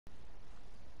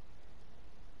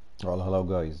Well, hello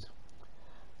guys.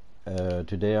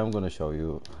 Today I'm going to show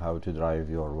you how to drive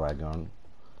your wagon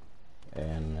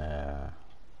and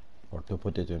or to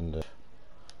put it in the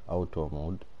auto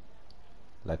mode,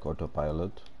 like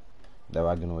autopilot. The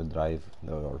wagon will drive,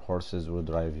 the horses will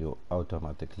drive you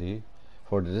automatically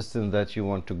for the distance that you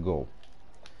want to go.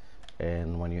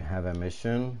 And when you have a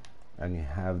mission and you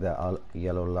have the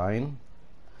yellow line,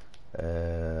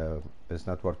 it's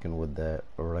not working with the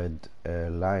red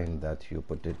line that you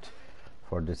put it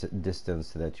for this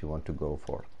distance that you want to go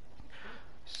for.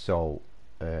 So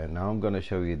now I'm gonna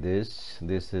show you this.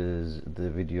 This is the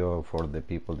video for the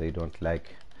people they don't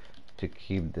like to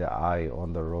keep the eye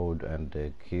on the road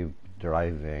and keep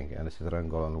driving and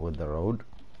strangling with the road.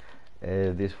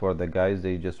 This for the guys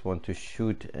they just want to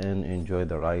shoot and enjoy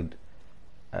the ride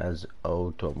as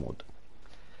auto mode.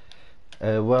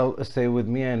 Well, stay with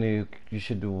me and you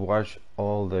should watch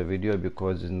all the video,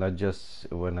 because it's not just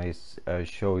when I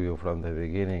show you from the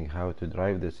beginning how to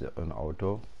drive this on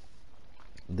auto.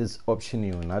 This option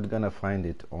you're not gonna find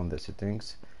it on the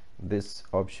settings. This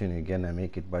option you're gonna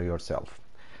make it by yourself,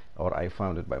 or I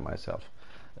found it by myself.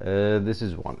 This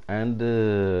is one. And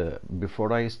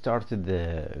before I started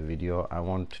the video, I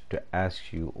want to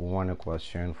ask you one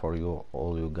question for you,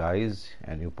 all you guys,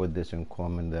 and you put this in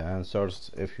comment the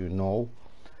answers if you know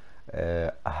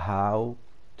how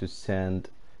to send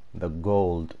the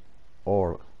gold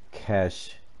or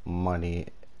cash money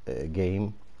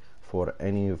game for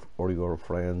any of your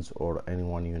friends or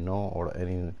anyone you know, or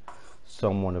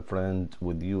someone a friend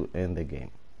with you in the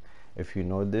game. If you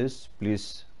know this,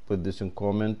 please put this in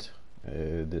comment.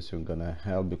 This is gonna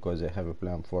help, because I have a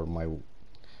plan for my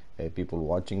people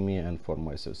watching me and for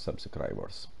my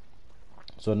subscribers.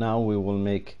 So now we will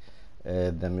make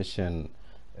the mission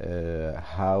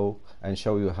how and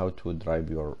show you how to drive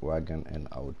your wagon in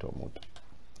auto mode.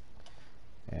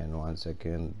 And 1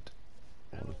 second,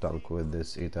 we'll talk with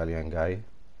this Italian guy,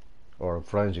 or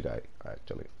French guy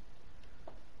actually.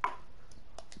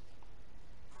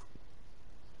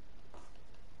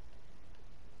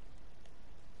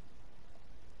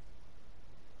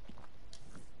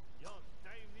 Your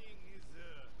timing is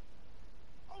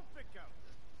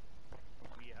impeccable.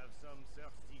 We have some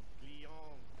thirsty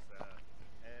clients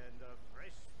and a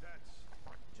fresh batch.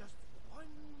 Just one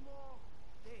more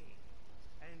day,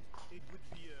 and it would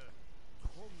be a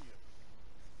trop mieux.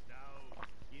 Now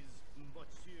is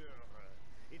mature.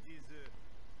 It is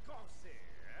corsair.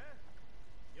 Eh?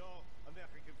 Your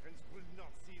American friends will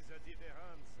not see the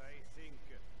difference, I think.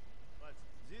 But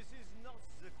this is not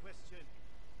the question.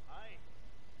 I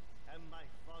am my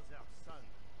father's son,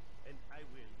 and I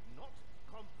will not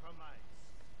compromise.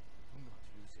 Do not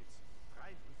use it.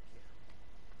 Drive with care.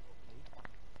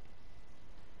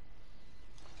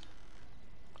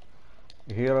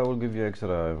 Okay? Here I will give you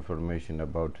extra information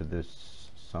about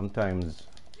this. Sometimes,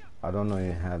 I don't know,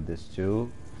 you have this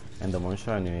too, and the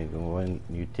moonshine, when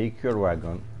you take your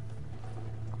wagon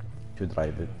to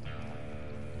drive it,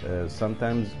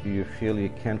 sometimes you feel you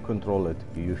can't control it.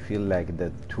 You feel like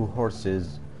the two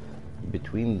horses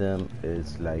between them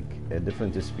is like a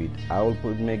different speed. I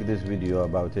will make this video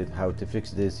about it, how to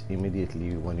fix this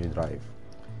immediately when you drive.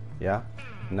 Yeah,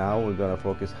 now we're gonna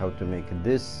focus how to make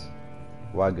this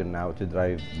wagon now to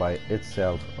drive by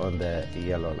itself on the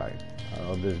yellow line. I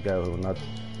know this guy will not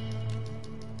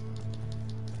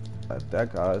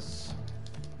attack us.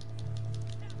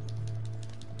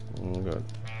 Good.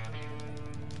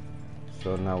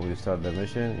 So now we start the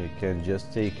mission. You can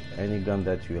just take any gun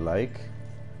that you like,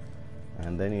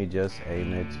 and then you just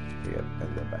aim it here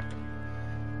in the back,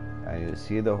 and you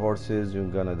see the horses you're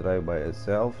gonna drive by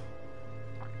itself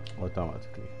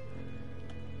automatically.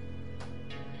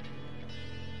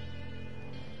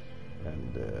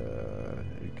 And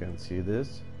you can see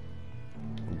this,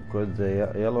 because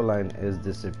the yellow line is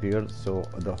disappeared, so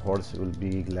the horse will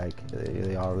be like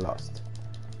they are lost.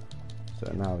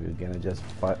 So now you're gonna just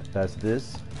pass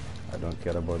this. I don't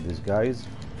care about these guys,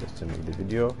 just to make the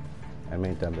video. And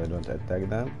many times I don't attack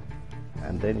them.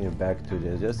 And then you're back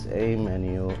to just aim and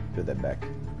you to the back.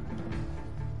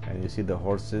 And you see the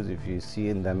horses. If you see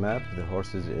in the map, the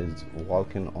horses is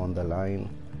walking on the line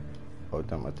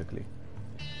automatically,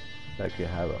 like you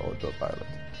have an autopilot.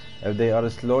 If they are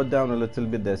slowed down a little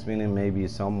bit, that's meaning maybe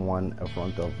someone in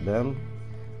front of them,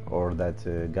 or that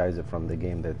guys from the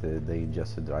game that they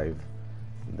just drive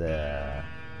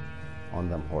on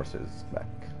them horses back.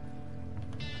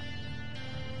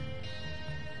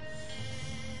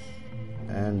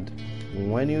 And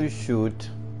when you shoot,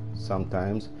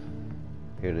 sometimes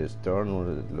it is turn.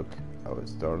 Look how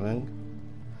it's turning.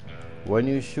 When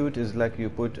you shoot, is like you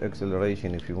put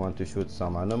acceleration. If you want to shoot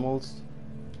some animals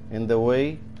in the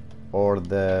way, or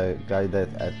the guy that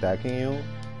attacking you,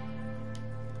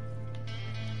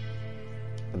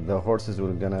 the horses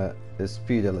will gonna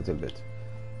speed a little bit.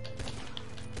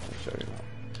 I'll show you now.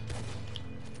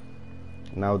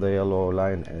 Now the yellow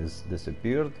line is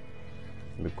disappeared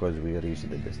because we reached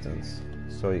the distance,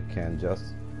 so you can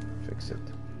just fix it.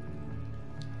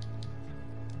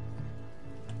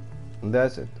 And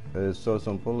that's it. It's so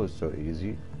simple, it's so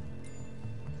easy.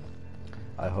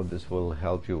 I hope this will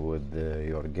help you with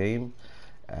your game,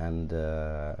 and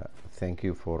thank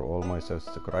you for all my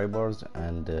subscribers,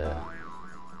 and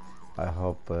I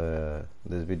hope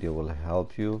this video will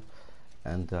help you,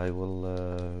 and I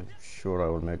will sure I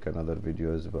will make another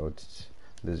videos about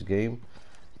this game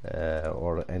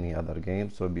or any other game.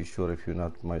 So be sure, if you're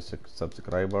not my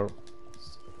subscriber,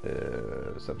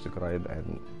 subscribe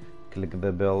and click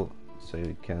the bell so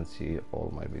you can see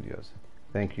all my videos.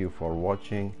 Thank you for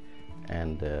watching,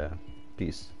 and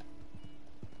peace.